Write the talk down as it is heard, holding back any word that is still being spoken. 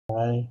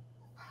Hi,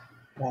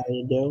 how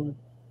you doing?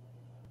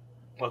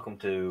 Welcome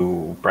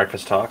to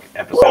Breakfast Talk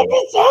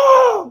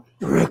episode.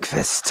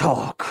 Breakfast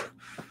Talk.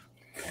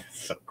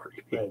 So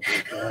creepy. This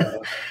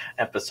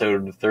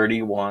Episode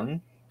 31.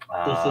 is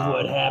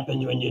what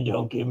happens when you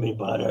don't give me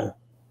butter.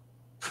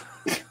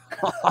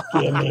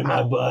 Give me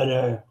my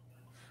butter.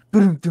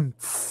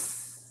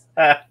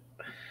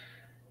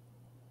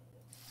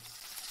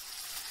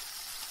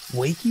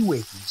 Wakey,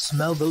 wakey,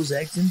 smell those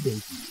eggs and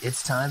bakey.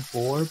 It's time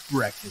for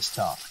Breakfast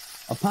Talk,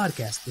 a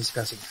podcast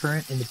discussing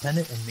current,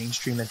 independent, and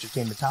mainstream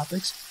entertainment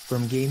topics,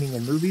 from gaming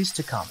and movies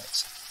to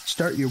comics.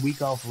 Start your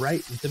week off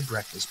right with the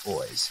Breakfast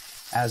Boys.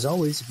 As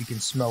always, if you can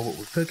smell what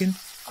we're cooking,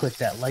 click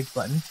that like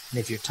button, and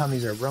if your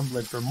tummies are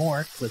rumbling for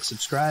more, click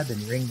subscribe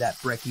and ring that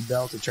Brecky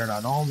bell to turn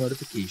on all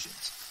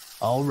notifications.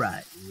 All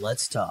right,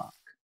 let's talk.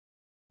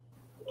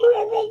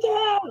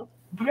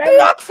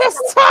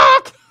 Breakfast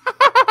Talk!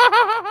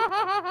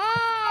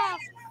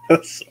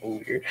 That's so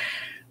weird.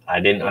 I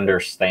didn't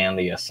understand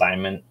the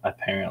assignment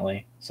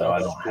apparently, so I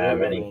don't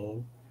have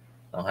any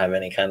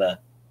kind of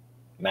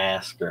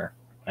mask or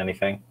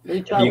anything. What are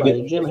you talking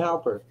about? Jim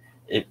Halper.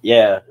 If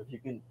you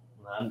can.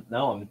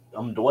 I'm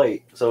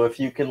Dwight. So if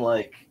you can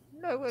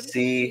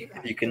see,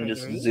 if you can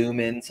just zoom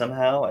in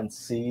somehow and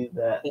see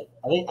that.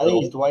 I think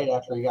he's Dwight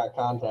after he got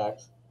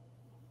contacts.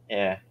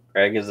 Yeah,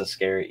 Greg is a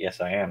scary. Yes,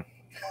 I am.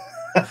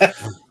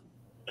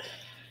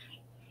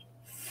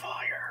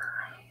 Fire.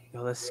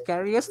 You're the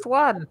scariest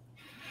one.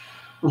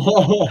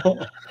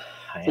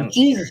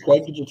 Jesus,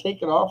 Greg, could you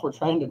take it off? We're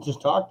trying to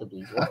just talk to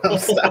people. I'm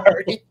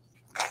sorry.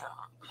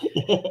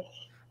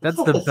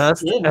 That's the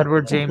best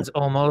Edward James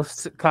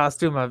almost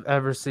costume I've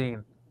ever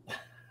seen.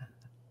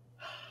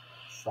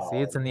 See,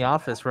 it's in The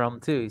Office realm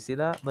too. You see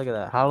that? Look at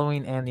that.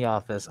 Halloween and The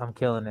Office. I'm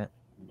killing it.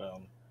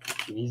 Boom.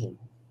 He's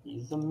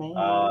a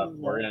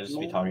man. We're gonna just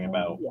be talking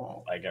about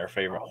like our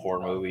favorite horror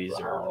movies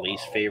or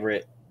least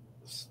favorite.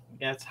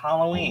 Yeah, it's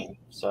Halloween,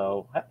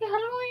 so happy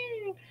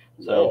Halloween.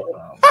 So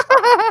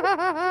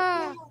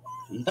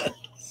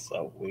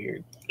so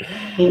weird.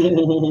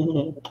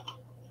 You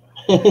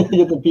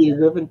get the Peter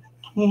Griffin.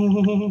 For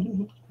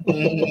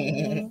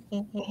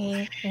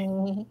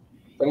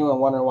anyone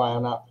wondering why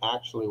I'm not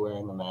actually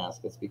wearing the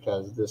mask, it's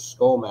because this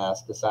skull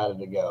mask decided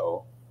to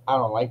go. I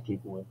don't like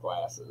people with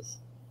glasses.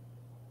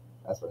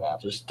 That's what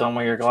happened. Just don't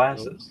wear your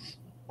glasses.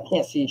 I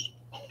can't see.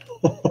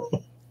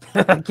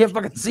 I can't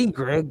fucking see,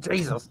 Greg.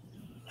 Jesus.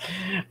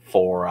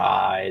 4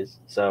 eyes.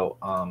 So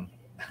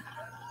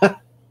And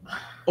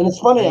it's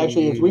funny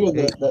actually. It's weird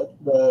that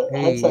the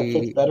headset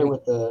fits better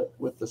with the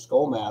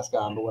skull mask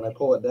on, but when I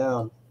pull it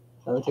down,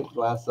 let me take the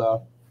glasses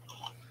off.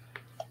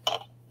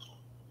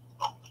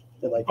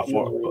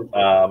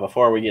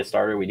 Before we get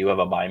started, we do have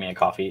a Buy Me a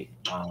Coffee.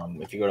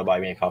 If you go to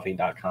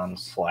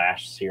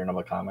buymeacoffee.com/Sierra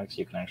Nova Comics,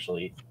 you can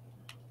actually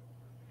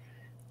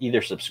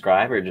either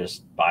subscribe or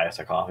just buy us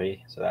a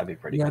coffee. So that'd be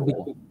pretty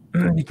cool.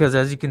 Because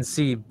as you can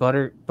see,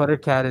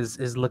 Buttercat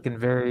is looking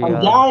very.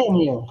 I'm dying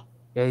here.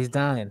 Yeah, he's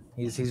dying.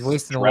 He's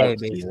wasting away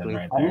basically.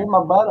 Right, I need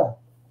my butter.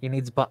 He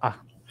needs butter.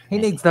 He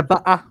needs the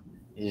butter.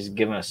 He's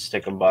giving a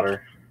stick of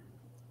butter.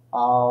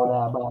 Oh,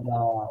 that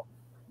butter.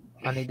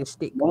 I need a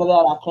stick. None of that.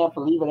 I can't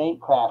believe it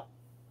ain't crap.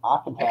 I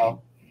can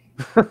tell.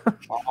 I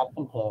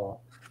can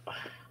tell.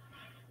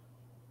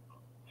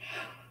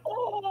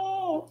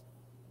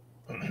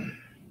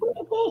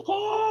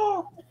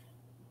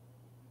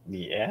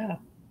 Yeah.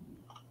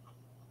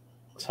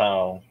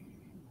 So,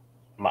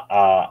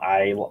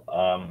 I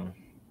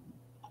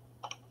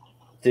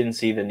didn't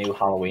see the new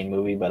Halloween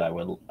movie, but I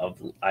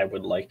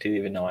would like to,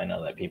 even though I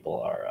know that people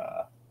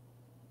are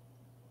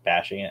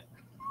bashing it.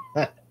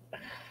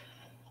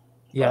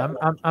 Yeah,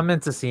 I'm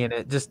into seeing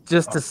it just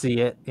to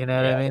see it. You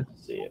know what I mean?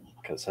 See it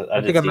because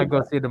I think I might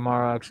go see it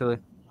tomorrow. Actually.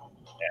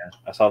 Yeah,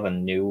 I saw the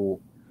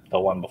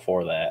one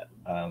before that.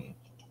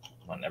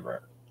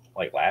 Whenever,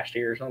 like last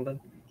year or something.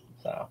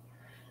 So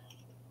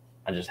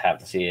I just have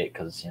to see it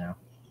because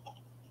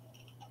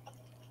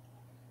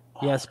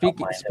Yeah,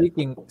 speaking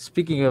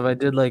of, I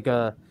did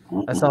I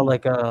saw a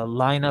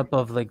lineup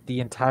of the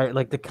entire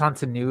the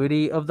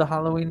continuity of the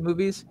Halloween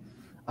movies,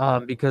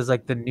 because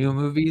the new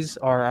movies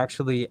are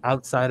actually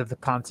outside of the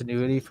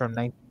continuity from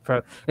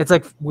it's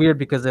weird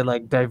because they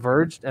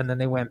diverged and then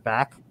they went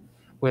back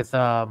with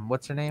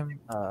what's her name,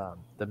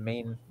 the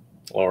main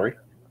Laurie.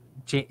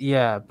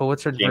 Yeah, but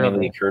what's her Jamie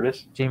Lee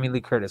Curtis? Jamie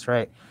Lee Curtis,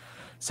 right?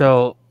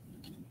 So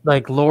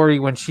Laurie,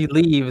 when she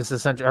leaves,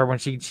 essentially, or when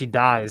she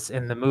dies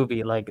in the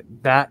movie,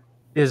 that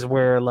is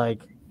where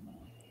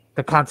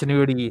the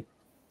continuity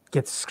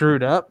gets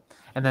screwed up,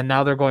 and then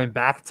now they're going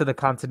back to the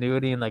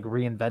continuity and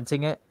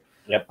reinventing it.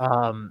 Yep.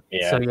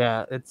 Yeah. So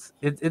yeah, it's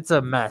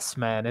a mess,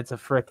 man. It's a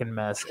freaking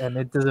mess, and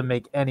it doesn't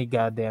make any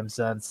goddamn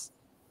sense.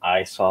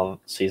 I saw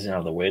Season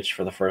of the Witch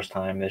for the first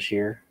time this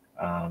year.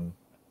 I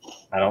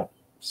don't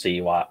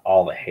see why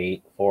all the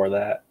hate for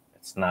that.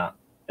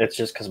 It's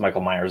just because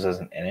Michael Myers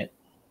isn't in it,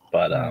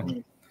 but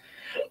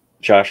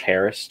Josh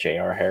Harris,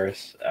 J.R.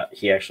 Harris,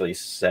 he actually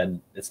said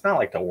it's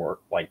not the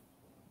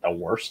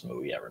worst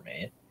movie ever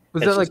made.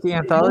 Was that the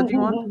anthology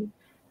one?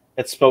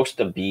 It's supposed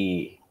to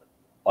be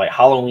like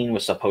Halloween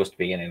was supposed to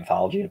be an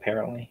anthology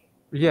apparently.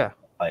 Yeah.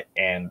 Like,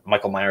 and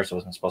Michael Myers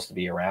wasn't supposed to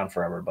be around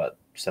forever, but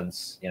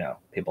since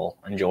people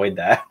enjoyed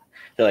that,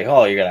 they're like,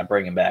 oh, you're gonna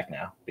bring him back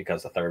now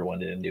because the third one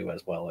didn't do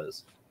as well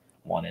as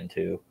 1 and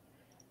 2.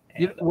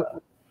 And,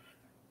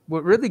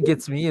 What really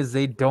gets me is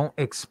they don't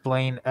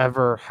explain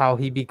ever how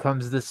he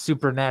becomes this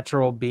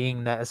supernatural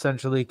being that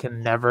essentially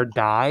can never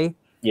die.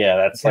 yeah,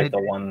 that's like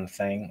the one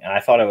thing. And I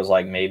thought it was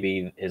like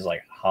maybe his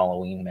like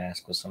Halloween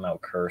mask was somehow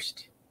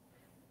cursed,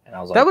 and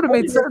I was like, That would have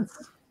made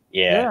sense.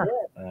 Yeah,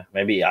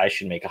 maybe I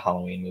should make a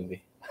Halloween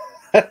movie.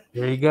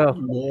 There you go.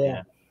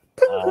 Yeah.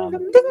 I'm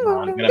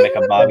gonna make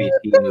a Bobby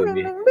T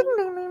movie.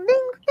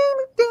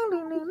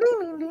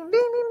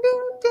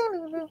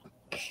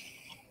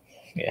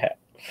 Yeah.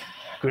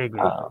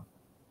 Gregory.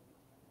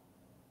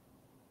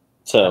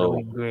 So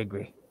Halloween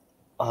Gregory.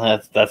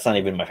 that's not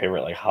even my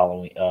favorite like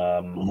Halloween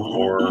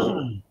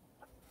horror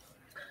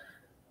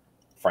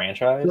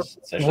franchise.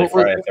 It's actually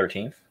Friday the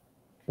 13th.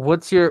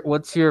 What's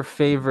your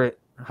favorite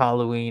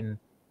Halloween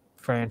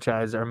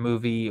franchise or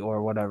movie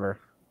or whatever?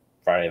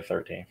 Friday the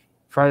 13th.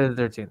 Friday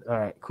the 13th. All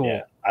right, cool.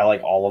 Yeah, I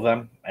like all of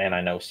them, and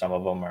I know some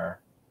of them are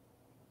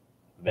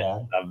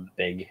a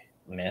big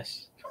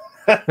miss.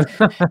 What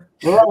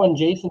about when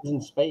Jason's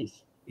in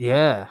space?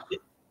 Yeah.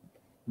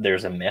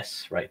 There's a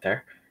miss right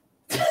there.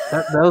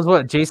 That was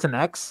what, Jason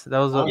X? That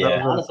was what, Honestly,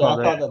 that was what it's I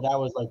called, thought right? that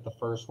was like the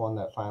first one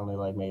that finally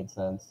like made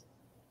sense.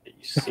 You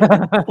see?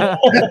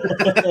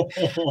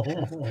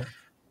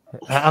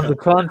 On the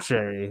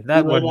contrary,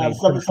 that would make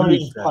somebody complete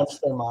just sense.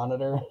 punched their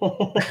monitor.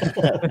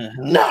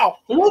 No.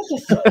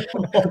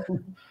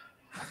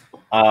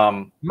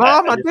 Mom,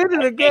 I did it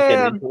can't get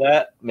again. into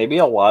that. Maybe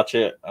I'll watch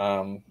it.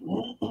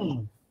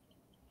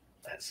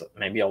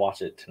 Maybe I'll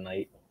watch it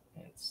tonight.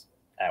 It's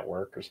at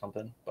work or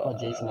something. But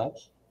Jason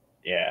X?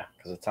 yeah,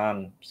 because it's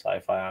on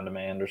Sci-Fi on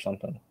Demand or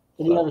something.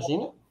 Have you never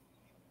seen it?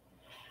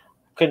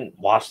 Couldn't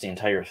watch the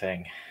entire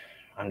thing.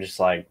 I'm just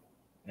like,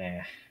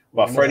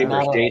 Well, Freddy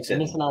vs. Jason.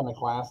 Missing on the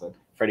classic.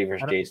 Freddy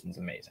vs. Jason's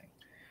amazing.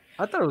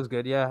 I thought it was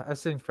good. Yeah, I've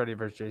seen Freddy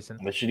vs. Jason.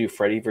 Let's do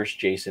Freddy vs.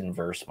 Jason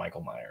versus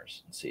Michael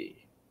Myers and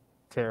see.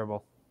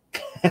 Terrible.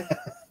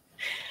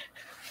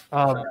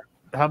 How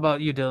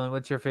about you, Dylan?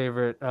 What's your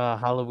favorite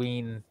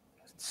Halloween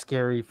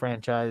scary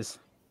franchise?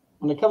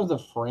 When it comes to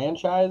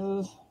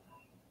franchises,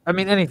 I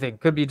mean, anything.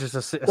 Could be just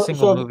a single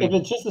so movie. if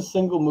it's just a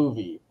single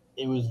movie,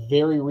 it was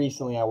very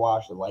recently I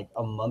watched it, like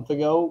a month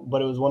ago,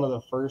 but it was one of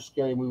the first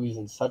scary movies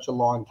in such a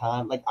long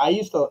time. Like I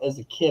used to, as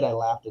a kid, I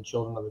laughed at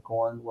Children of the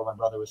Corn, where my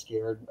brother was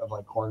scared of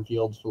like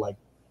cornfields for like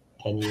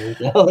 10 years.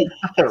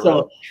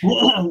 So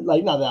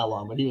like not that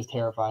long, but he was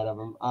terrified of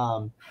them.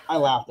 I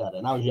laughed at it,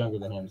 and I was younger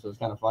than him, so it's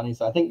kind of funny.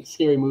 So I think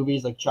scary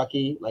movies like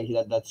Chucky, like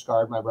that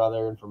scarred my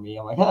brother, and for me,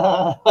 I'm like,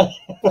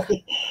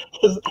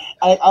 because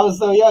I was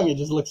so young, it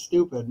just looked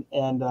stupid.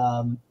 And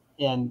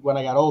when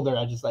I got older,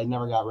 I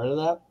never got rid of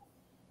that.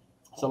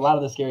 So a lot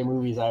of the scary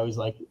movies, I always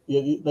like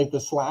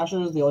the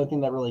slashers. The only thing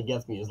that really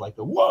gets me is like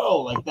the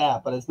whoa, like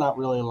that, but it's not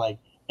really like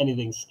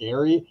anything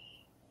scary.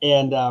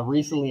 And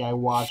recently I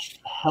watched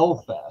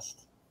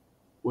Hellfest,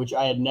 which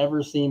I had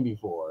never seen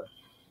before.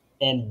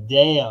 And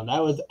damn,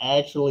 that was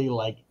actually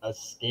like a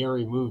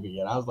scary movie.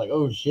 And I was like,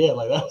 oh shit,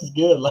 like that was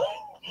good. Like,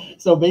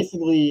 so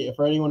basically,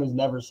 for anyone who's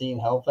never seen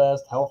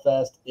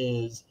Hellfest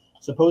is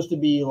supposed to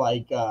be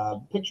like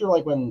picture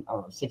like when I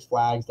don't know, Six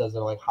Flags does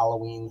their like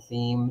Halloween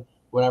theme,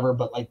 whatever,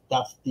 but like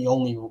that's the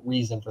only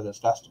reason for this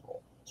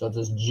festival. So it's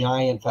this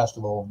giant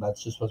festival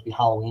that's just supposed to be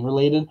Halloween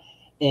related.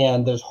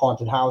 And there's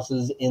haunted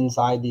houses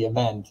inside the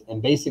event.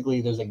 And basically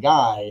there's a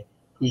guy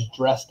who's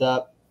dressed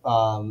up.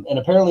 And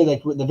apparently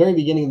like the very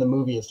beginning of the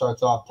movie, it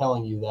starts off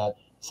telling you that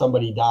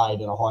somebody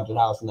died in a haunted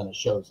house, and then it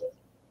shows it,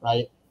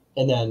 right?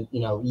 And then,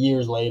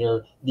 years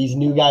later, these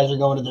new guys are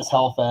going to this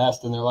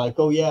Hellfest, and they're like,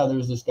 oh yeah,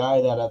 there's this guy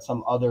that at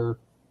some other,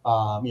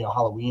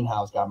 Halloween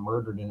house got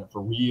murdered in it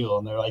for real.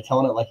 And they're like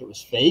telling it like it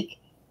was fake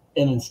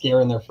and then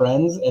scaring their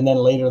friends. And then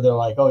later they're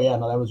like, oh yeah,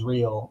 no, that was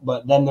real.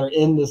 But then they're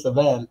in this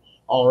event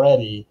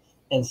already,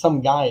 and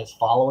some guy is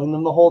following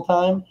them the whole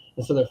time.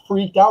 And so they're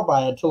freaked out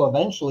by it until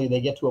eventually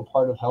they get to a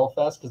part of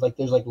Hellfest, because like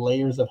there's like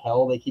layers of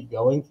hell they keep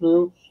going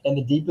through. And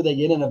the deeper they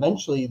get in,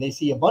 eventually they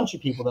see a bunch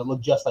of people that look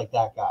just like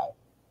that guy,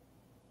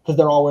 because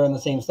they're all wearing the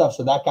same stuff.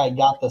 So that guy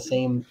got the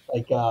same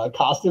like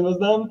costume as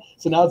them.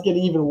 So now it's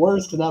getting even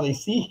worse, because now they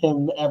see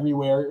him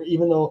everywhere,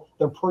 even though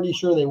they're pretty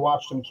sure they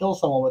watched him kill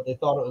someone, but they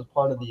thought it was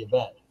part of the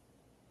event.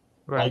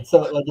 Right. So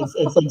like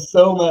it's like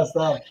so messed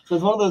up. So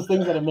it's one of those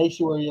things that it makes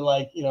you where you're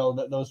like,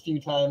 those few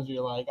times where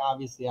you're like,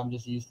 obviously I'm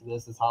just used to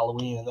this. It's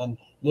Halloween, and then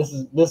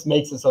this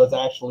makes it so it's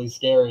actually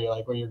scary.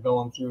 Like where you're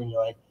going through and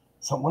you're like,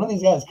 so one of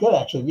these guys could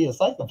actually be a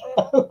psychopath.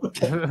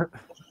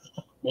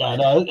 Yeah,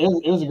 no,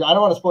 it was. I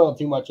don't want to spoil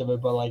too much of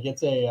it, but like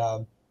it's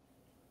a.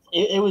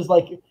 It was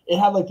like it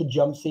had like the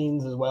jump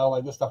scenes as well,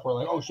 like this stuff where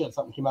like, oh shit,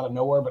 something came out of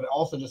nowhere, but it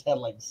also just had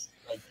like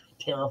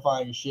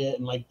terrifying shit,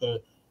 and like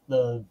the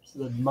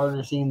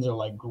murder scenes are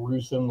like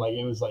gruesome. Like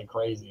it was like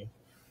crazy.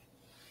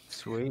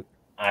 Sweet.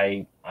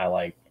 I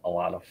like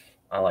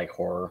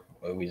horror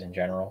movies in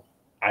general.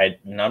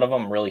 none of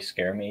them really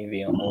scare me.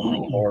 The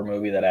only horror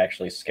movie that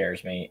actually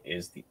scares me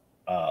is the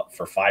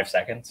for 5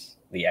 seconds,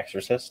 The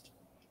Exorcist.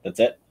 That's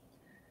it.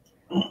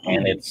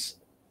 And it's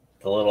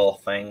the little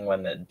thing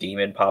when the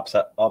demon pops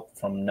up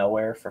from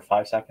nowhere for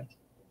 5 seconds.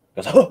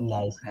 Goes, oh!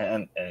 Nice.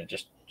 And it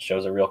just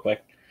shows it real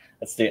quick.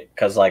 That's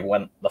because like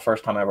when the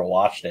first time I ever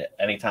watched it,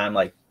 anytime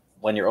like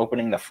when you're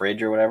opening the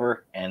fridge or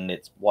whatever, and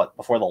it's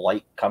before the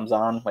light comes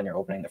on when you're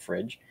opening the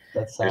fridge,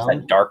 there's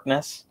that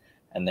darkness,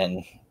 and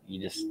then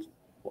you just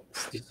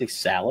did you say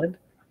salad?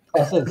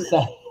 I said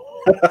salad.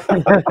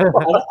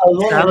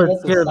 Salad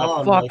scared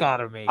the fuck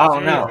out of me. Oh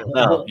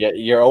no!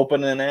 You're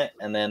opening it,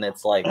 and then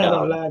it's like I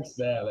don't like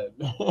salad.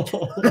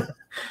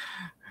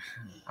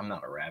 I'm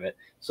not a rabbit.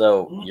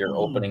 So you're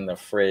opening the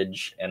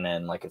fridge, and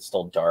then like it's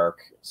still dark.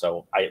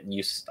 So I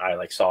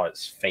like saw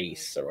his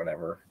face or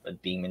whatever, the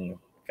demon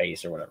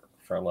face or whatever,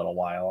 for a little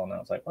while, and I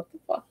was like, "What the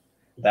fuck?"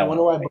 I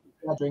wonder why I'm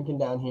not drinking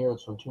down here.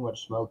 It's from too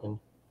much smoking.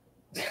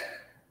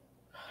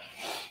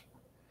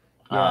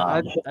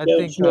 I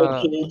think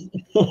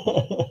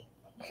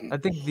I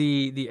think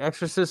the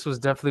Exorcist was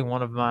definitely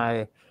one of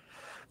my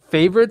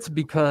favorites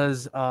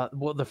because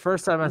the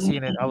first time I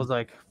seen it, I was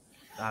like,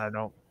 I don't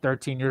know,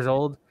 13 years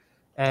old,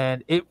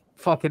 and it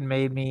fucking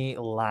made me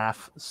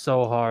laugh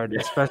so hard,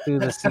 especially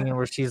the scene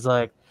where she's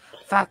like,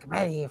 fuck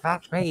me,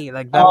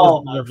 like that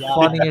was the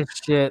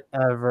funniest shit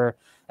ever.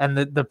 And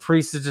the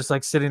priest is just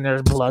like sitting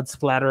there, blood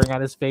splattering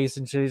on his face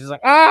and shit. He's just like,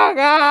 oh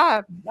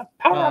god, the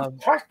power of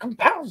Christ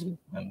compels you.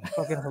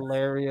 Fucking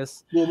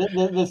hilarious. Yeah,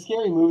 the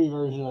scary movie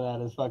version of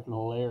that is fucking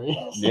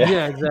hilarious.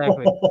 Yeah,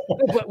 exactly.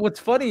 But what's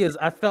funny is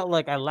I felt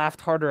like I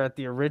laughed harder at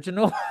the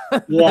original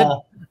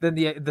than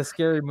the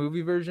scary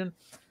movie version.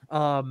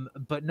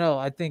 But no,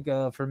 I think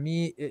for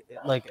me,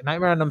 like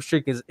Nightmare on Elm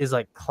Street is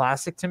like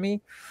classic to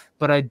me,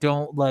 but I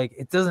don't like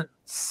it. Doesn't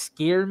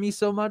scare me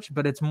so much,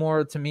 but it's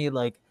more to me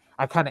like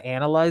I kind of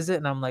analyze it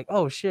and I'm like,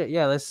 oh shit,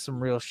 yeah, that's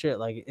some real shit.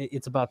 Like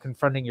it's about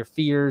confronting your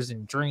fears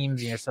and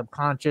dreams and your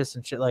subconscious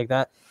and shit like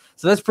that.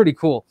 So that's pretty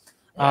cool.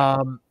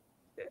 Yeah.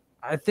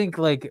 I think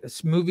like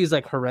movies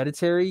like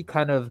Hereditary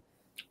kind of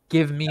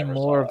give me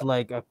more of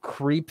like a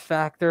creep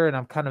factor, and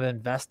I'm kind of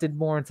invested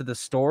more into the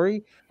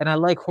story. And I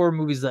like horror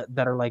movies that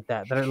are like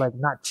that are like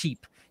not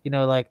cheap. You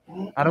know, like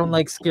I don't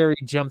like scary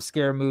jump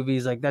scare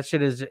movies. Like that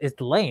shit it's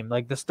lame.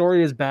 Like the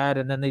story is bad,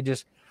 and then they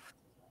just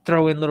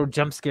throw in little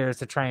jump scares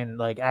to try and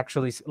like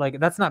actually like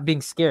that's not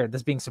being scared.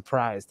 That's being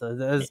surprised.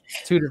 That's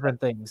two different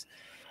things.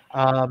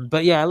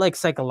 But yeah, I like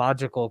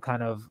psychological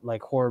kind of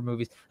like horror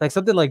movies, like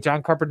something like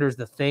John Carpenter's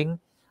The Thing.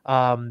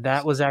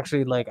 That was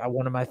actually like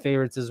one of my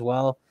favorites as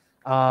well.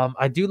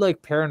 I do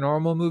like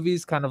paranormal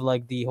movies, kind of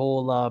like the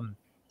whole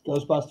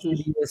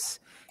Ghostbusters.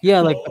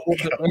 Yeah, like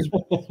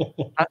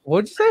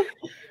what'd you say?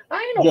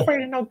 I ain't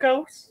afraid of no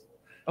ghosts.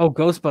 Oh,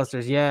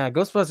 Ghostbusters. Yeah,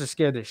 Ghostbusters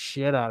scared the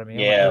shit out of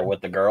me. Yeah, like,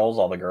 with the girls,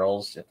 all the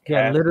girls.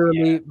 Yeah,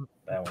 literally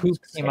poop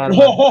came out of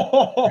my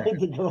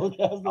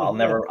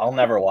I'll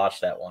never watch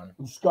that one.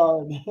 I'm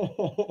scarred.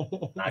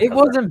 It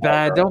wasn't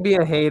bad. Don't be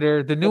a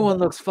hater. The new one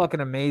looks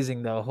fucking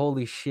amazing though.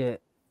 Holy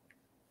shit.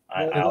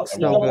 I'll watch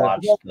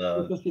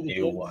the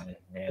new one,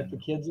 man. The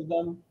kids of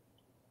them.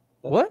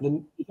 What?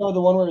 You know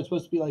the one where it's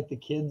supposed to be like the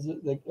kids,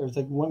 like, or it's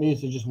like maybe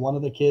it's just one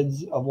of the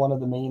kids of one of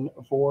the main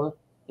four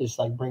is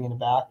like bringing it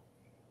back.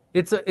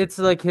 It's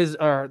like his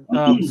so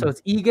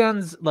it's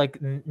Egon's like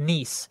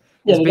niece.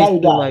 Yeah, the guy who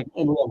died like,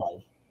 in real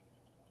life.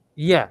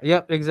 Yeah,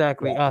 yep,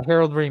 exactly. Yeah.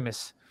 Harold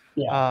Ramis.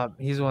 Yeah.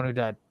 He's the one who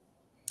died.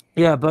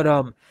 Yeah, but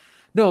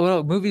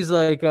no, movies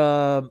like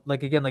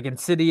again like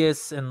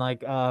Insidious and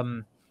like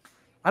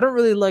I don't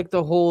really like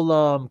the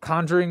whole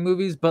Conjuring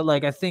movies, but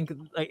like I think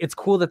like it's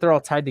cool that they're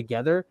all tied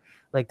together.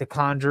 Like the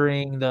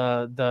Conjuring,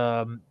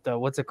 the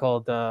what's it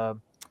called? The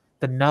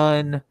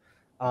Nun.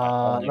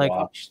 I only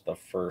watched the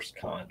first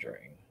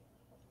Conjuring.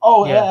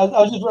 Oh yeah, I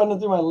was just running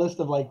through my list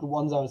of like the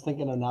ones I was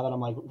thinking of now that I'm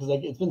like, because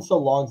like it's been so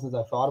long since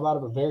I thought about it,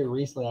 but very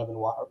recently I've been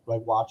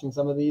watching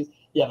some of these.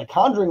 Yeah, The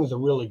Conjuring was a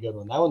really good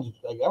one. That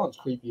one's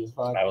creepy as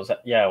fuck. When I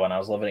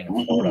was living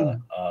in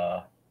Florida,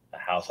 the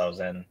house I was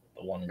in,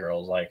 the one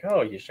girl's like,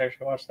 "Oh, you should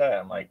actually watch that."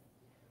 I'm like,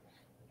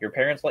 "Your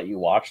parents let you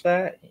watch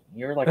that?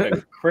 You're like a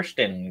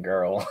Christian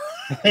girl."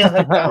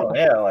 Like, oh,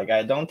 yeah, like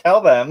I don't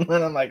tell them.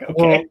 And I'm like, okay.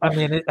 Well, I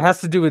mean, it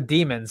has to do with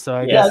demons, so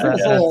I guess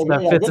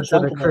that fits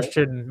into the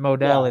Christian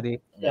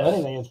modality. Yeah,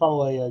 anyway, it's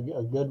probably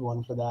a good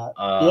one for that.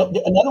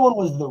 Another one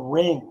was The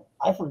Ring.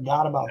 I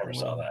forgot about that. Never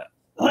saw that.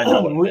 I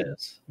know what it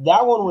is.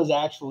 That one was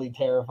actually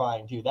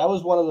terrifying too. That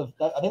was one of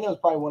the. I think that was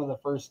probably one of the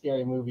first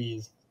scary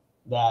movies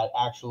that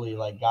actually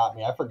like got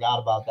me. I forgot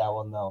about that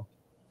one though,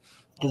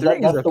 because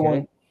that's the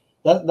one.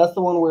 That's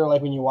the one where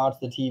like when you watch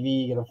the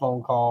TV, you get a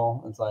phone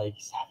call. It's like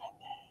 7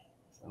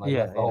 days, and like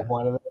that's the whole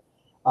point of it.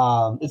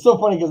 It's so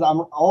funny because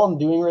all I'm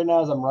doing right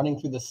now is I'm running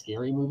through the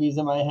scary movies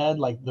in my head,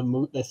 like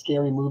the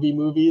scary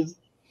movies,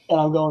 and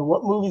I'm going,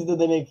 what movies did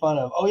they make fun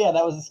of? Oh yeah,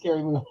 that was a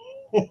scary movie.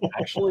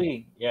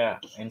 Actually, yeah,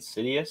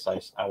 Insidious.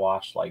 I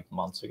watched like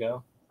months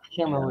ago. I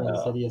can't remember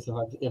Insidious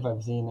if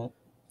I've seen it.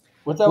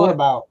 What's that one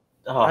about?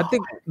 I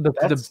think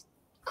that's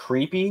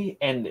creepy,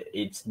 and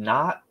it's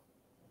not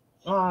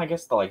Well, I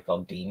guess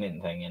the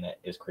demon thing in it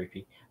is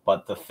creepy.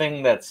 But the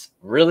thing that's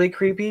really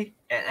creepy,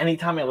 and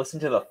anytime I listen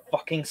to the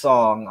fucking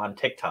song on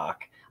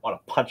TikTok, I want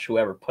to punch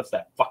whoever puts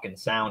that fucking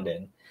sound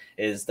in,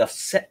 is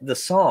the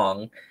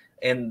song,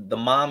 and the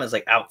mom is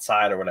like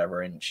outside or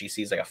whatever, and she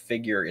sees like a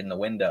figure in the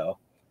window,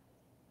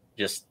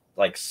 just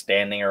like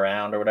standing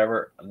around or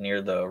whatever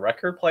near the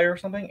record player or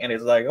something, and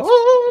it's like,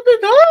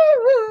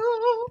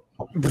 oh,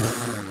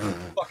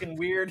 fucking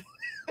weird.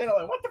 And I'm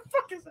like, what the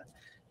fuck is that?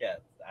 Yeah,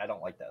 I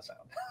don't like that sound.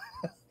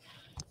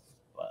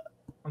 But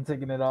I'm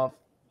taking it off.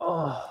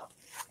 Oh,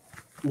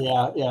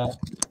 yeah.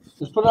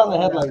 Just put it on the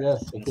head like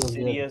this. It feels good.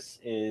 Insidious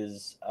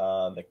is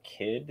the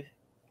kid.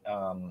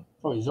 Oh,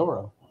 he's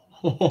Zorro.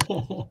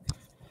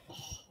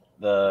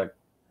 The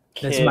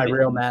kid. this is my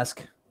real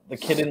mask. The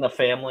kid in the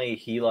family,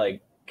 he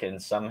like can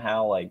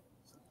somehow I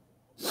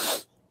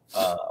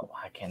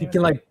can't. He even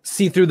can like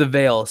see through the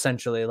veil,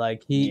 essentially.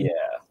 Like he, Yeah.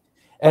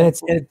 and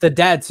it's the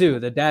dad too.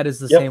 The dad is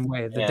the Yep. same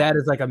way. The Yeah. dad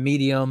is like a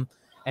medium,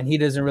 and he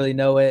doesn't really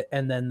know it.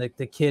 And then the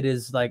kid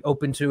is like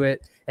open to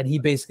it, and he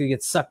basically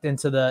gets sucked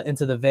into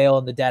the veil,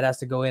 and the dad has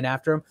to go in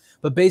after him.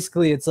 But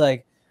basically, it's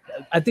like,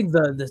 I think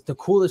the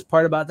coolest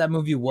part about that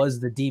movie was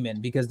the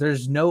demon, because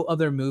there's no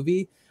other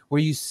movie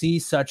where you see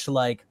such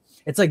like,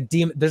 it's like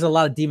there's a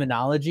lot of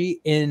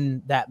demonology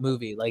in that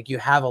movie. Like you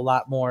have a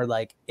lot more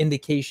like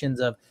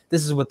indications of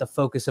this is what the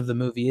focus of the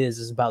movie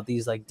is about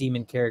these like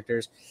demon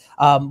characters.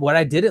 What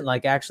I didn't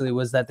like actually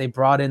was that they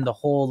brought in the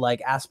whole like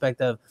aspect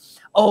of,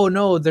 oh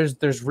no,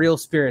 there's real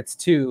spirits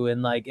too,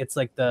 and like it's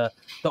like the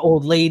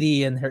old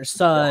lady and her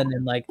son,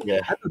 and like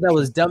Yeah. I thought that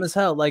was dumb as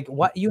hell. Like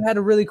what, you had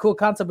a really cool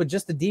concept with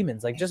just the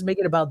demons, like just make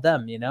it about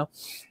them, you know.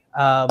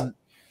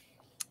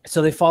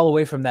 So they fall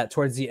away from that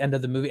towards the end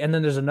of the movie, and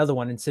then there's another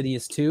one,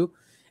 Insidious 2,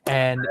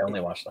 and I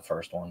only watched the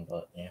first one,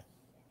 but yeah.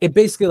 it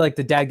basically like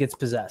the dad gets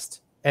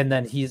possessed, and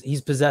then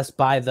he's possessed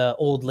by the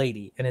old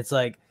lady, and it's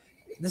like,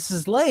 this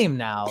is lame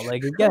now.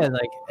 Like again,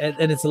 like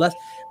and it's less.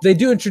 They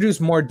do introduce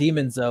more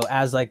demons though,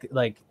 as like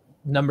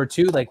number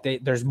 2. Like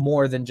there's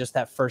more than just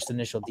that first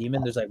initial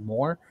demon. There's like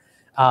more.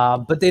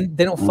 But they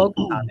don't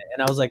focus on it,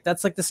 and I was like,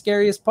 that's like the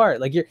scariest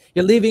part. Like you're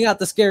leaving out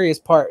the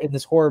scariest part in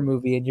this horror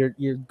movie, and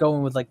you're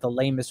going with like the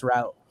lamest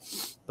route.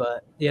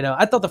 But you know,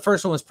 I thought the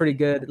first one was pretty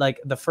good. Like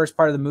the first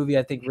part of the movie,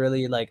 I think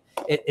really like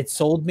it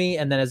sold me,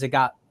 and then as it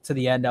got to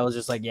the end, I was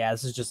just like, yeah,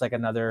 this is just like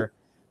another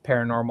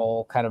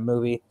paranormal kind of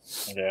movie.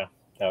 Yeah,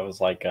 that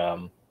was like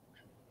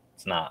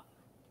it's not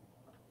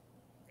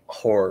a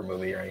horror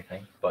movie or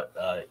anything, but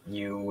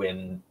you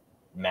and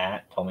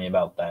Matt told me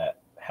about that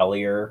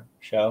Hellier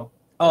show.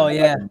 Oh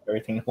yeah,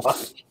 everything to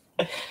watch.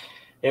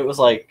 It was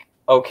like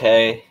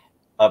okay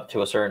up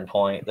to a certain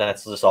point, then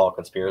it's just all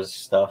conspiracy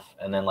stuff,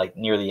 and then like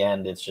near the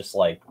end, it's just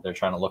like they're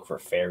trying to look for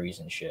fairies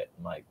and shit.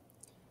 I'm like,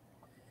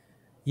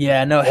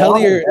 yeah, no, well,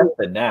 Hellier. I'm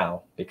interested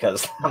now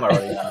because I'm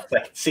already on the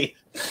second season.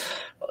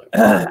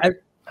 I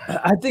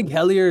think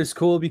Hellier is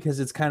cool because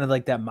it's kind of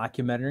like that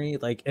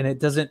mockumentary, like, and it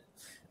doesn't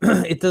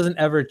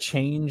ever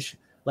change,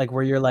 like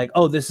where you're like,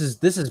 oh, this is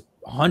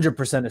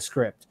 100% a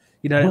script,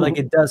 you know, like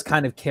it does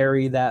kind of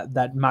carry that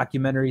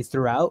mockumentary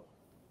throughout,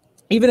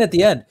 even at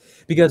the end,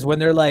 because when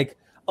they're like,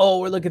 oh,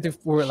 we're looking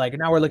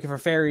for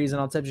fairies and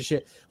all types of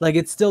shit, like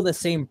it's still the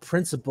same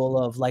principle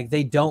of like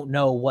they don't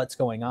know what's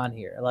going on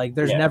here. Like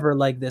there's never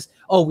like this,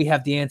 oh, we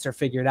have the answer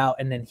figured out,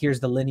 and then here's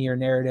the linear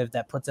narrative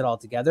that puts it all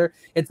together.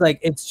 It's like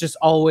it's just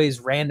always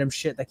random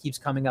shit that keeps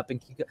coming up,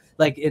 and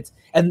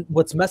and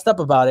what's messed up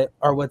about it,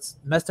 or what's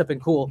messed up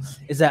and cool,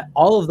 is that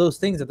all of those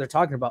things that they're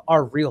talking about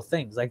are real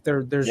things. Like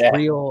there's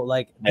real,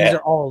 like these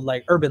are all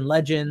like urban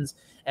legends,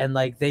 and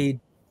like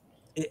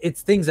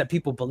it's things that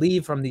people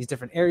believe from these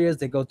different areas.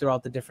 They go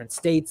throughout the different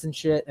states and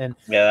shit, and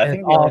I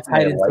think it's all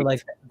tied into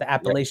like the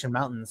Appalachian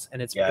Mountains, and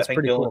it's I think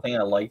pretty the cool. only thing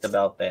I liked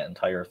about that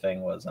entire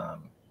thing was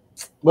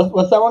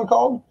what's that one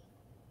called?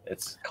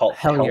 It's called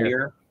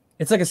Hellier.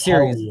 It's like a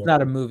series. Hellier. It's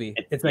not a movie.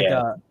 It's like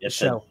a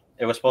show.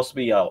 It was supposed to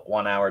be a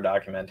 1-hour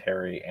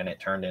documentary, and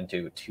it turned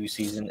into 2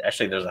 seasons.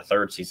 Actually, there's a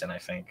 3rd season, I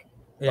think.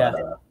 Yeah,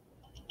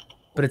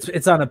 but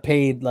it's on a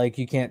paid, like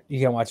you can't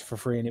watch it for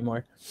free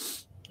anymore.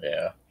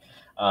 Yeah.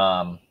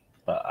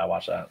 But I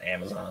watched that on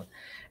Amazon,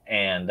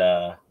 and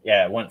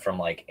it went from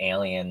like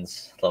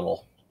aliens,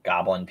 little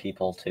goblin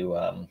people,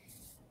 to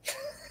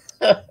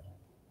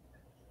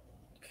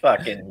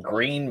fucking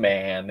Green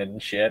Man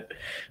and shit.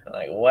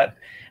 Like what?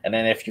 And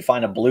then if you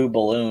find a blue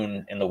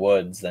balloon in the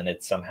woods, then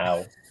it's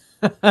somehow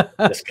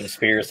this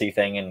conspiracy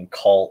thing and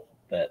cult.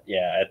 That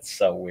it's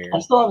so weird. I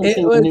still haven't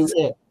seen the new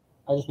It.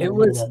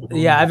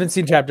 I haven't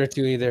seen chapter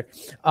 2 either.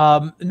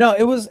 No,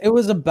 it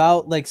was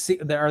about like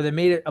they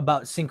made it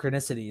about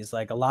synchronicities.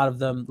 Like a lot of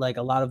them, like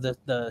a lot of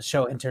the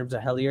show in terms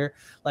of Hellier,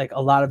 like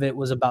a lot of it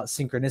was about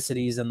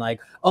synchronicities and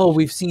like, oh,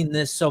 we've seen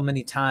this so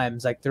many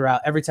times. Like throughout,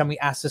 every time we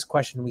ask this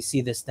question, we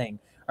see this thing,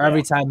 or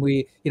every time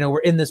we, we're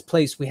in this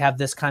place, we have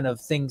this kind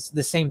of things,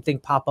 the same thing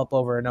pop up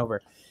over and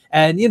over.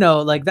 And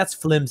like that's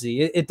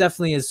flimsy. It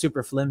definitely is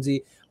super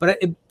flimsy.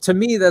 But to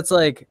me, that's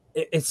like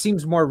it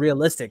seems more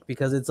realistic,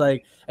 because it's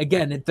like,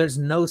 again, there's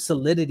no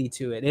solidity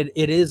to it.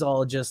 It is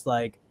all just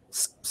like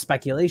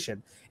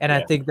speculation. And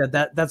I think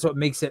that's what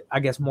makes it, I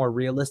guess, more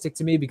realistic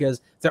to me,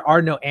 because there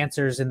are no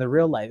answers in the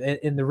real life,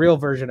 in the real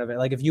version of it.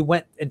 Like if you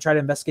went and tried to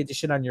investigate the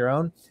shit on your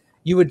own,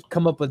 you would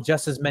come up with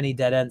just as many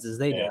dead ends as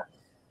they did.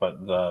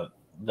 But the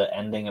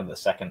ending of the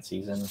second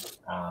season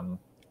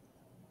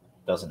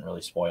doesn't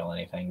really spoil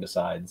anything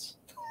besides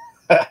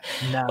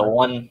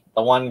the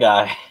one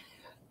guy,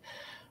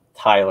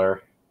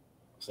 Tyler.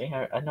 See,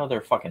 I know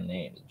their fucking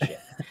names and shit.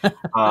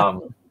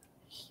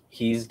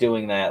 He's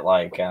doing that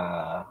like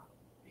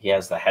he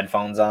has the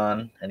headphones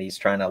on and he's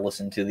trying to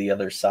listen to the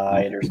other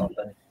side or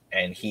something,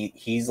 and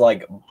he's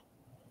like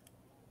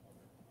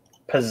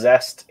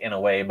possessed in a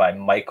way by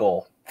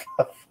Michael,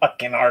 the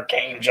fucking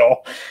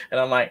archangel, and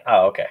I'm like,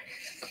 oh, okay.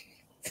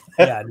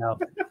 Yeah, no.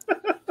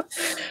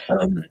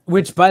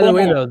 Which, by the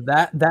way, though,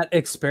 that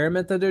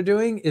experiment that they're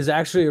doing is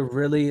actually a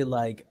really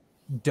like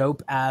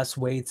dope ass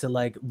way to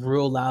like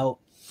rule out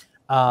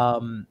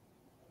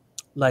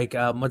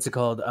what's it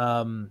called?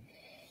 I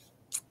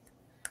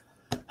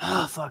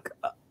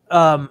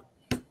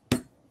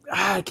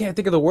can't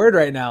think of the word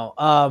right now.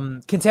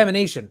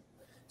 Contamination.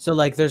 So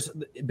like there's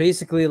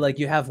basically like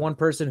you have one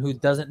person who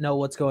doesn't know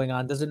what's going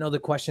on, doesn't know the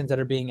questions that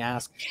are being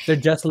asked. They're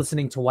just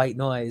listening to white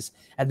noise,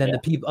 and then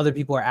other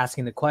people are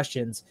asking the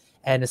questions,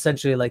 and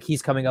essentially like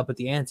he's coming up with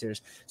the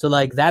answers. So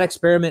like that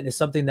experiment is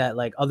something that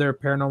like other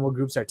paranormal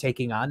groups are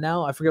taking on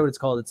now. I forget what it's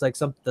called. It's like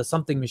the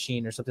something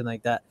machine or something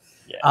like that.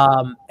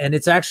 Yeah. And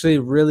it's actually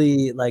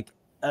really like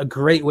a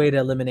great way to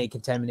eliminate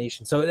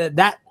contamination. So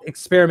that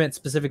experiment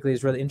specifically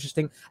is really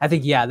interesting. I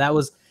think, that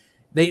was,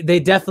 they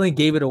definitely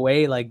gave it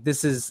away. Like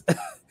this is,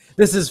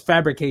 this is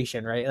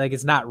fabrication, right? Like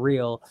it's not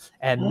real.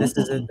 And this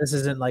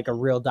isn't like a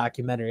real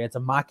documentary. It's a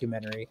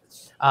mockumentary.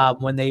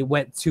 When they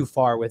went too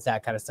far with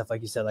that kind of stuff,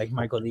 like you said, like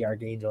Michael the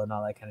Archangel and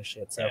all that kind of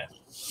shit. So,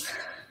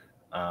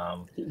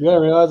 you gotta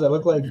realize I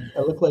look like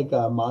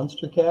a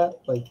Monster Cat,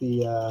 like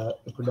the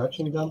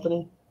production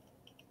company.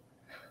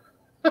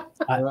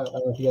 I don't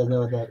know if you guys know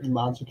what that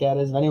Monster Cat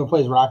is. If anyone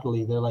plays Rocket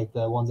League, they're like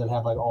the ones that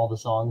have like all the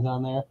songs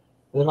on there.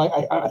 They're like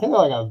I think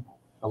they're like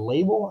a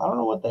label. I don't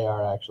know what they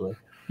are actually.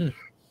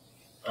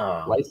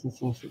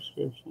 Licensing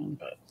subscription.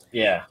 But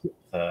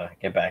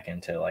get back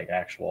into like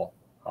actual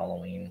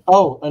Halloween.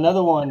 Oh,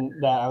 another one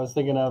that I was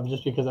thinking of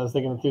just because I was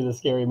thinking through the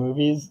scary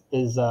movies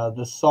is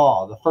the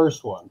Saw, the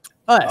first one.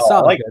 I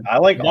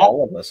like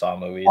all of the Saw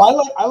movies.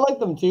 I like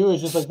them too.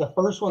 It's just like the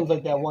first one's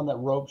like that one that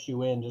ropes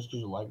you in just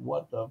because you're like,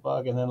 what the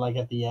fuck? And then like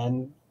at the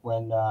end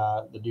when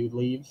the dude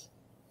leaves.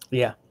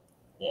 Yeah.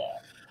 Yeah.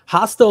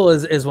 Hostel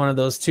is one of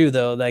those too,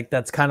 though. Like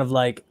that's kind of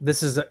like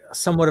this is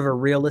somewhat of a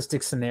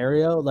realistic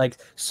scenario. Like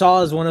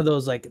Saw is one of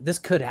those like this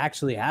could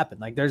actually happen.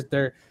 Like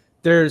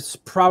there's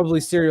probably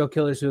serial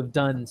killers who have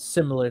done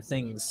similar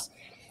things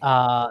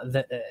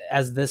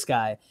as this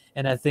guy.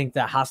 And I think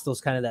that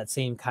Hostel's kind of that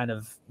same kind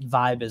of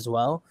vibe as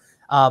well.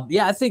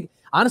 I think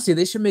honestly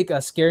they should make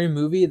a scary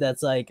movie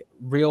that's like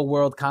real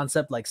world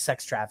concept, like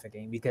sex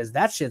trafficking, because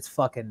that shit's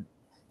fucking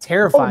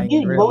terrifying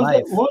in real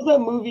life. What was that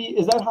movie?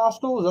 Is that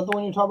Hostel? Is that the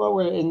one you're talking about?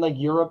 Where in like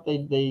Europe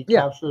they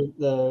capture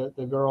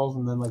the girls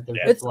and then like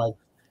they're just like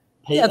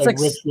pay like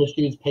rich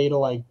dudes pay to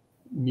like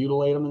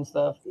mutilate them and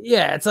stuff.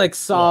 Yeah, it's like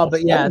Saw,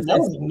 but that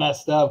was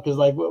messed up because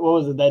like what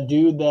was it? That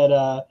dude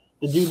that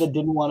the dude that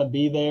didn't want to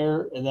be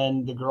there, and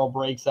then the girl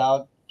breaks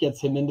out,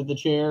 gets him into the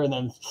chair, and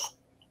then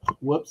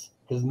whoops,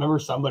 because remember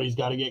somebody's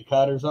got to get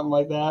cut or something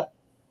like that.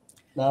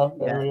 No,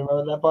 everybody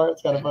remember that part?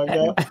 It's kind of fucked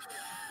up. It's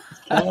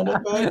kind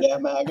of fucked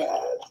up, my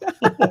guys.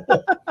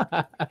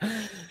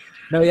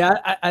 No,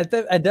 I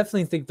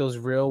definitely think those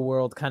real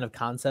world kind of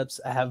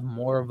concepts have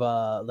more of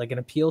a like an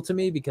appeal to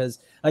me, because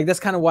like that's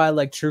kind of why I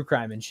like true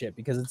crime and shit,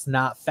 because it's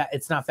not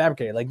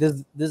fabricated. Like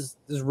this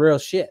is real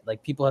shit.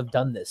 Like people have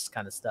done this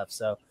kind of stuff.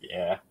 So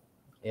yeah.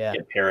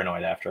 Get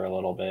paranoid after a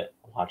little bit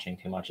watching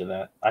too much of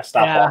that. I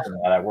stopped watching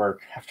that at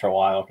work after a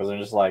while because I'm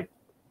just like,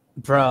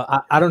 bro,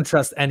 I don't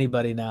trust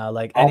anybody now.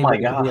 Like, oh my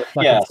god,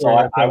 yeah.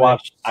 So I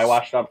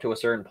watched up to a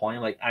certain point.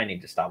 I'm like, I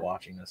need to stop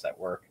watching this at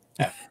work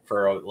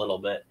for a little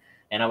bit.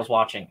 And I was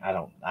watching. I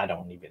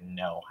don't even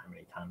know how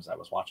many times I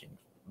was watching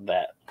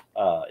that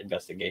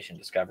Investigation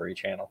Discovery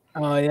Channel.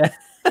 Oh yeah,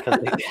 because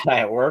the guy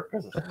at work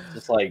was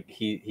just like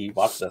he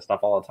watched that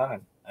stuff all the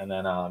time, and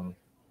then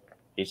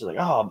he's just like,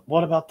 oh,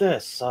 what about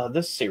this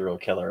serial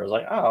killer? I was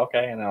like, oh,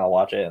 okay, and then I'll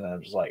watch it, and then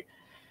I'm just like,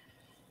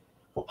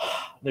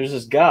 there's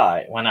this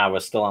guy. When I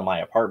was still in my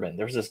apartment,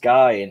 there was this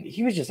guy, and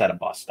he was just at a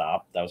bus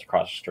stop that was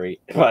across the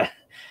street, but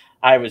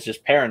I was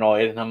just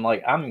paranoid, and I'm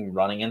like, I'm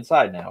running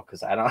inside now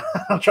because I don't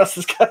trust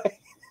this guy.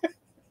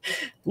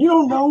 You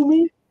don't know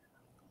me.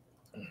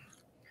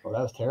 Well,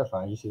 that was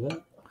terrifying. You see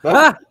that?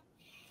 I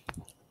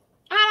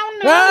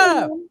don't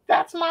know.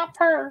 That's my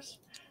purse.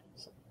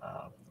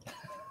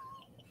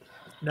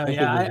 No,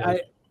 yeah,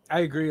 I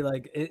agree.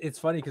 Like it's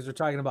funny because we're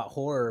talking about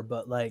horror,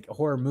 but like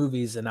horror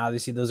movies, and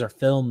obviously those are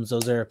films.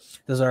 Those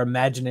are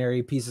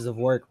imaginary pieces of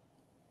work.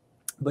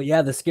 But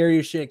yeah, the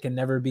scariest shit can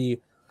never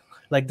be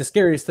like the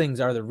scariest things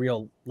are the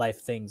real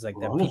life things like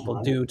that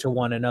people do to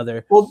one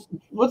another. Well,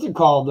 what's it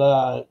called?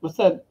 What's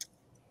that?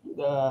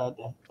 The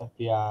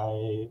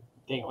FBI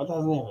dang, what the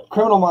hell's the name of it?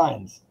 Criminal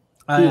Minds.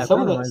 Dude,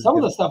 some of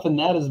the stuff in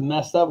that is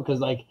messed up because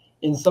like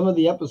in some of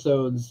the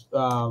episodes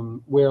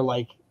where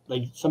like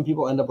some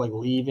people end up like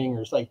leaving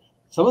or it's like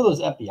some of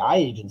those FBI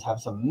agents have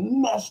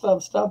some messed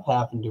up stuff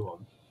happen to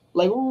them.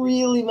 Like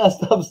really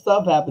messed up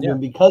stuff happen to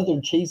them because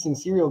they're chasing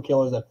serial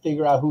killers that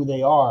figure out who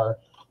they are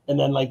and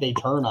then like they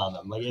turn on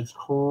them. Like it's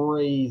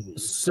crazy.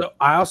 So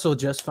I also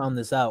just found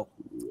this out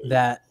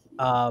that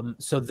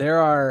so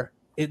there are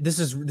this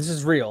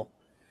is real.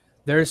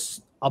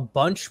 There's a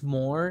bunch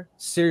more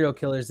serial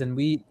killers than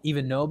we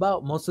even know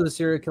about. Most of the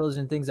serial killers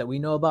and things that we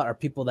know about are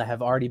people that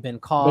have already been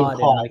caught.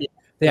 And like,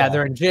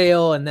 they're in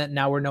jail, and then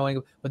now we're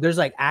knowing. But there's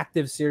like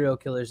active serial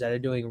killers that are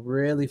doing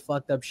really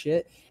fucked up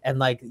shit. And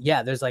like,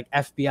 there's like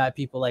FBI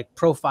people, like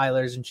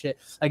profilers and shit.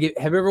 Like,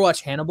 have you ever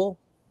watched Hannibal,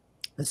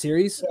 the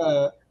series?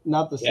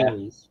 Not the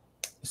series.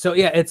 So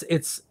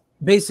it's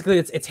basically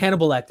it's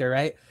Hannibal Lecter,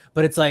 right?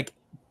 But it's like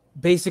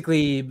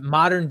basically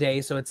modern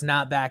day, so it's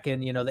not back in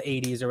the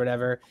 80s or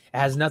whatever. It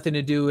has nothing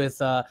to do with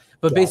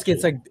but basically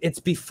it's like it's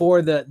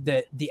before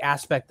the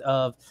aspect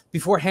of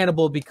before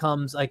Hannibal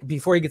becomes like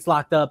before he gets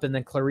locked up and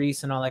then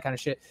Clarice and all that kind of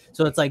shit.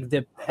 So it's like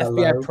the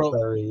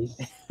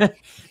the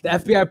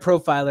FBI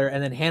profiler,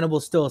 and then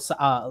Hannibal's still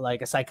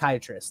like a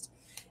psychiatrist,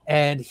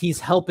 and he's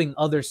helping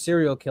other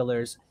serial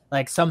killers.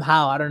 Like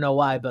somehow, I don't know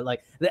why, but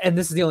like, and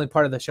this is the only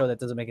part of the show that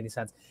doesn't make any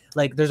sense.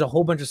 Like there's a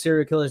whole bunch of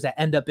serial killers that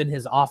end up in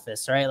his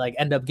office, right? Like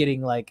end up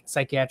getting like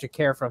psychiatric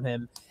care from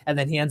him. And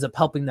then he ends up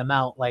helping them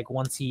out. Like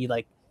once he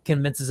like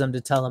convinces them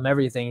to tell him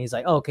everything, he's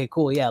like, oh, okay,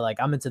 cool. Yeah. Like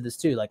I'm into this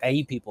too. Like I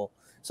eat people.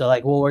 So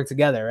like, we'll work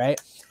together.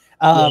 Right.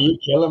 You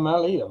kill him,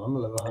 I'll eat him. I'm a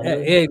little hunter.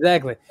 Yeah,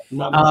 exactly. I'm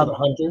not much of a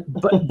hunter.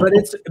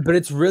 but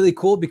it's really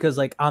cool because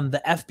like on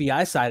the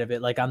FBI side of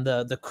it, like on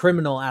the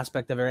criminal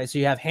aspect of it, right? So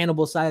you have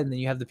Hannibal's side, and then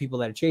you have the people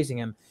that are chasing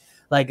him.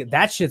 Like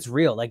that shit's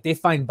real. Like they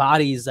find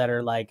bodies that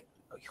are like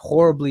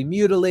horribly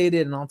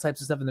mutilated and all types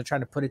of stuff, and they're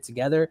trying to put it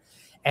together.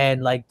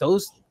 And like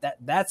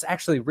that's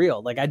actually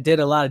real. Like I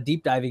did a lot of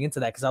deep diving into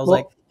that because I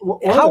was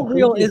how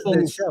real is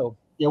this show?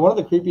 Yeah, one of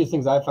the creepiest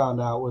things I found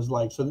out was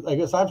like, so like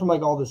aside from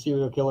like all the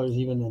serial killers,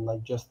 even in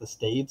like just the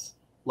States,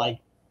 like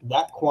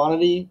that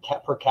quantity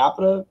per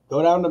capita,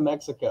 go down to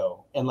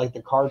Mexico and like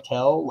the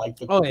cartel, like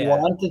the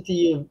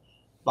quantity of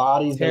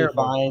bodies they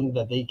find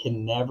that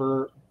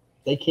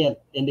they can't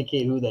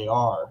indicate who they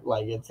are.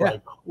 Like it's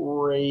like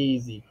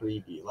crazy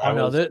creepy. Like, I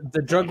know the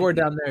drug war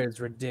down there is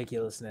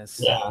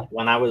ridiculousness. Yeah.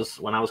 When I was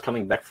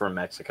coming back from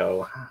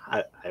Mexico,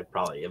 I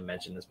probably have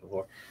mentioned this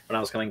before. When I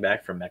was coming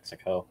back from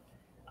Mexico,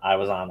 I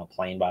was on a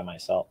plane by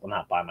myself. Well,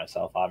 not by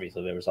myself.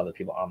 Obviously, there was other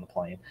people on the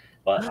plane,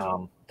 but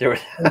there was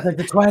like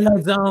the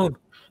Twilight Zone.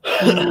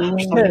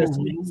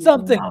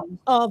 Something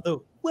on the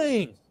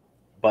wing.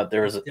 But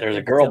there's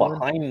a girl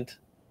behind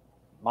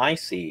my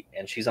seat,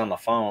 and she's on the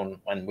phone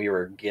when we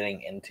were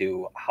getting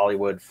into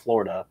Hollywood,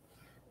 Florida,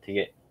 to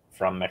get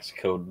from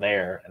Mexico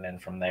there, and then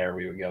from there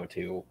we would go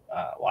to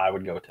I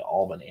would go to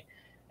Albany,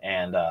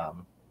 and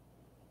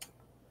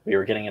we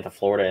were getting into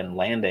Florida and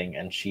landing,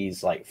 and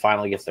she's like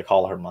finally gets to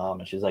call her mom,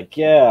 and she's like,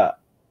 yeah,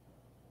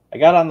 I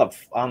got on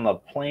the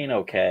plane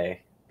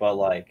okay, but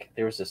like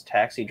there was this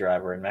taxi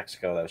driver in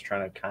Mexico that was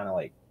trying to kind of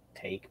like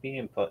take me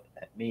and put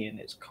me in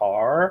his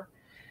car,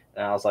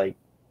 and I was like,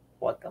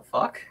 what the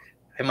fuck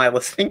am I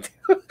listening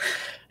to?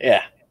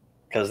 Yeah,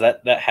 because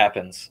that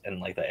happens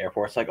in like the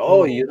airports. Like,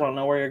 oh, you don't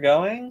know where you're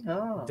going?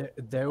 Oh,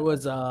 there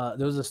was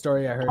a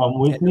story I heard. Come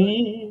with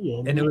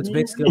me, and it was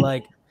basically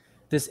like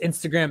this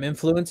Instagram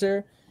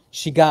influencer.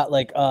 She got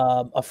like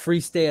a free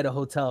stay at a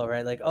hotel,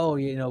 right? Like, oh,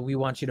 we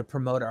want you to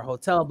promote our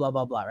hotel, blah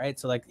blah blah, right?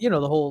 So like, the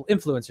whole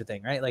influencer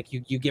thing, right? Like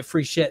you get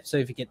free shit so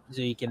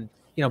you can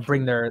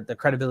bring the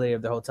credibility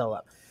of the hotel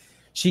up.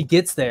 She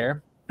gets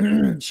there.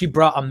 She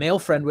brought a male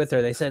friend with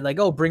her. They said like,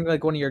 oh, bring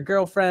like one of your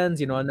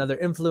girlfriends, another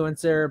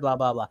influencer, blah,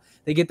 blah, blah.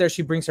 They get there.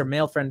 She brings her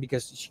male friend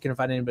because she couldn't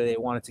find anybody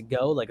that wanted to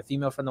go, like a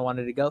female friend that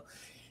wanted to go.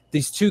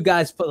 These two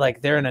guys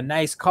they're in a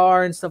nice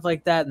car and stuff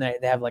like that. And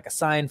they have like a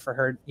sign for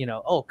her,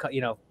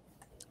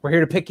 we're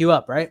here to pick you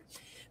up. Right.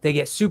 They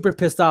get super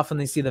pissed off when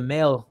they see the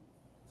male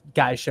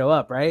guys show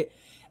up. Right.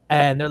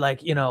 And they're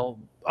like,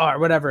 or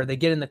whatever. They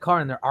get in the car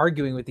and they're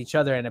arguing with each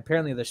other. And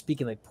apparently they're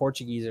speaking like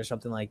Portuguese or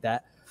something like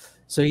that.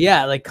 So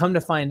yeah, like come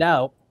to find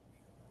out,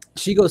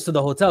 she goes to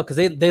the hotel because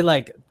they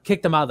like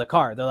kicked them out of the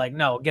car. They're like,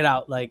 no, get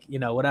out, like,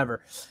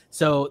 whatever.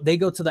 So they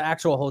go to the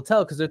actual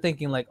hotel because they're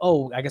thinking like,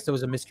 oh, I guess there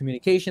was a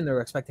miscommunication. They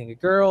were expecting a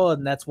girl,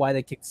 and that's why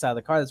they kicked us out of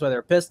the car. That's why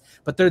they're pissed.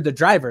 But they're the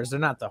drivers. They're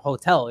not the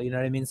hotel. You know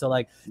what I mean? So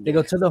like they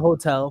go to the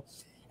hotel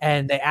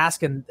and they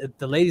ask, and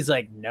the lady's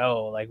like,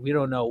 no, like we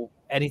don't know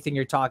anything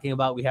you're talking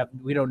about.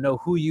 We don't know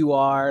who you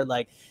are.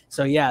 Like,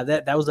 so yeah,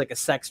 that was like a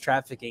sex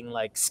trafficking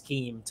like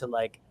scheme to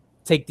like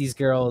take these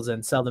girls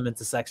and sell them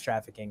into sex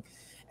trafficking.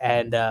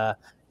 And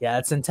yeah,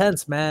 it's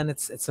intense, man.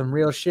 It's some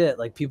real shit.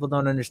 Like people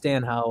don't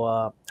understand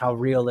how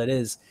real it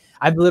is.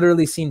 I've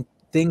literally seen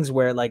things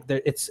where like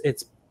it's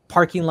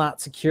parking lot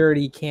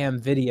security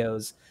cam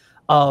videos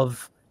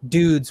of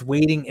dudes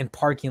waiting in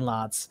parking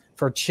lots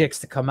for chicks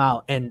to come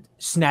out and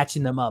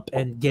snatching them up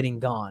and getting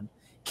gone.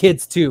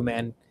 Kids too,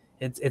 man.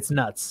 It's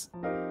nuts.